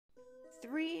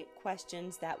3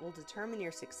 questions that will determine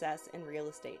your success in real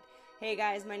estate. Hey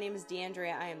guys, my name is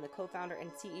D'Andrea. I am the co-founder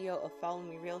and CEO of Follow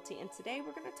Me Realty, and today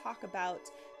we're going to talk about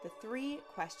the 3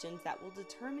 questions that will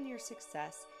determine your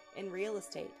success in real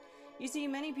estate. You see,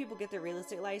 many people get their real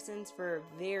estate license for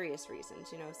various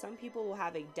reasons. Some people will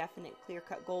have a definite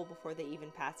clear-cut goal before they even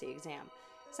pass the exam.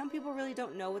 Some people really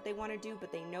don't know what they want to do,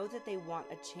 but they know that they want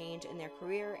a change in their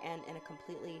career and in a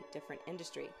completely different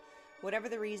industry. Whatever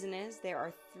the reason is, there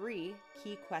are 3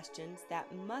 key questions that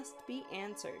must be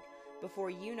answered before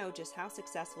you know just how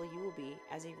successful you will be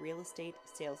as a real estate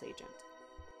sales agent.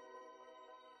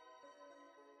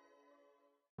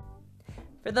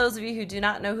 For those of you who do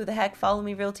not know who the heck Follow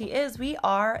Me Realty is, we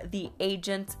are the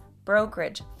agent's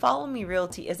brokerage. Follow Me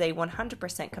Realty is a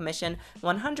 100% commission,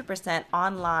 100%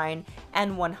 online,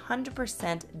 and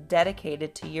 100%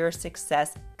 dedicated to your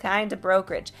success kind of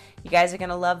brokerage. You guys are going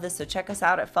to love this, so check us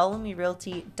out at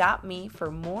followmerealty.me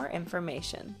for more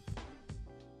information.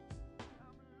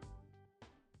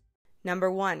 Number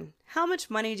 1, how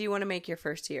much money do you want to make your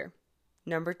first year?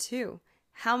 Number 2,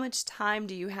 how much time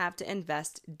do you have to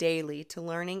invest daily to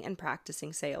learning and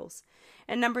practicing sales?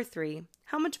 And number 3,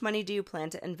 how much money do you plan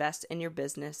to invest in your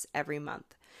business every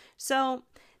month? So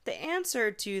the answer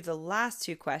to the last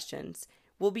 2 questions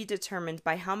will be determined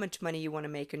by how much money you want to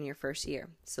make in your first year.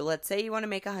 So let's say you want to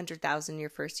make $100,000 your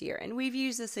first year, and we've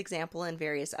used this example in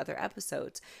various other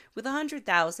episodes. With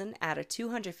 $100,000 at a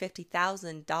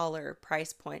 $250,000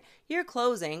 price point, you're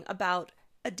closing about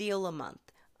a deal a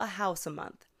month, a house a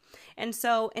month. And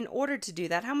so in order to do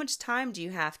that, how much time do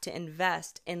you have to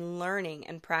invest in learning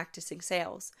and practicing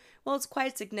sales? Well, it's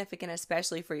quite significant,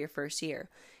 especially for your first year.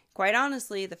 Quite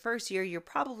honestly, the first year, you're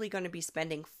probably going to be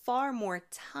spending far more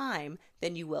time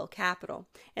than you will capital.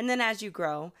 And then as you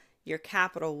grow, your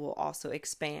capital will also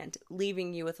expand,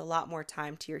 leaving you with a lot more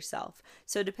time to yourself.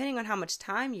 So depending on how much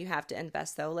time you have to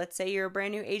invest, though, let's say you're a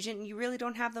brand new agent and you really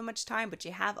don't have that much time, but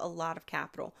you have a lot of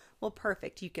capital. Well,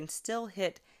 perfect. You can still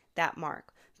hit that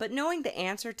mark. But knowing the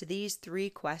answer to these 3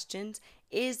 questions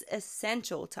is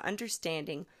essential to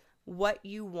understanding what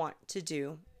you want to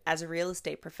do as a real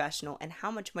estate professional and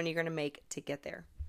how much money you're going to make to get there.